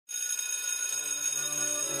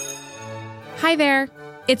Hi there,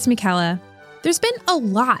 it's Michaela. There's been a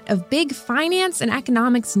lot of big finance and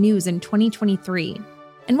economics news in 2023.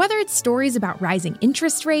 And whether it's stories about rising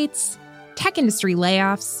interest rates, tech industry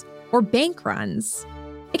layoffs, or bank runs,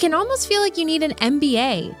 it can almost feel like you need an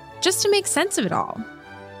MBA just to make sense of it all.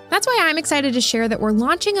 That's why I'm excited to share that we're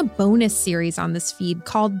launching a bonus series on this feed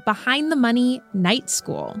called Behind the Money Night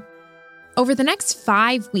School. Over the next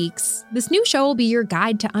 5 weeks, this new show will be your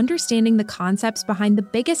guide to understanding the concepts behind the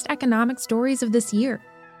biggest economic stories of this year.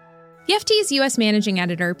 The FT's U.S. Managing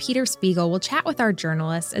Editor, Peter Spiegel, will chat with our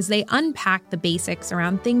journalists as they unpack the basics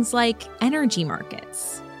around things like energy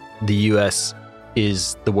markets. The U.S.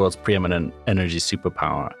 is the world's preeminent energy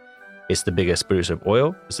superpower. It's the biggest producer of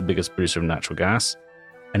oil, it's the biggest producer of natural gas,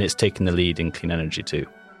 and it's taken the lead in clean energy too.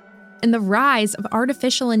 And the rise of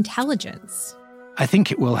artificial intelligence. I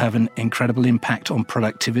think it will have an incredible impact on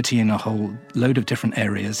productivity in a whole load of different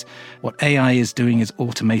areas. What AI is doing is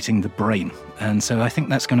automating the brain. And so I think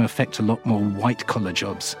that's going to affect a lot more white-collar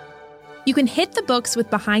jobs. You can hit the books with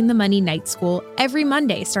Behind the Money Night School every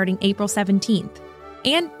Monday starting April 17th.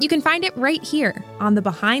 And you can find it right here on the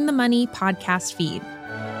Behind the Money podcast feed.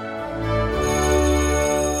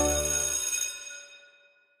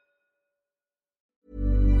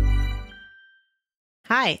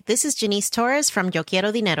 Hi, this is Janice Torres from Yo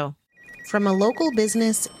Quiero Dinero. From a local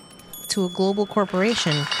business to a global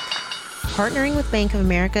corporation, partnering with Bank of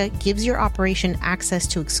America gives your operation access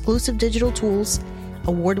to exclusive digital tools,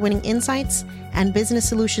 award-winning insights, and business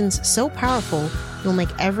solutions so powerful you'll make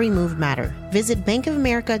every move matter. Visit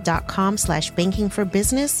bankofamerica.com/banking for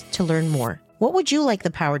business to learn more. What would you like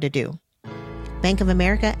the power to do? Bank of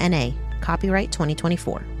America, N.A., copyright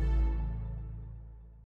 2024.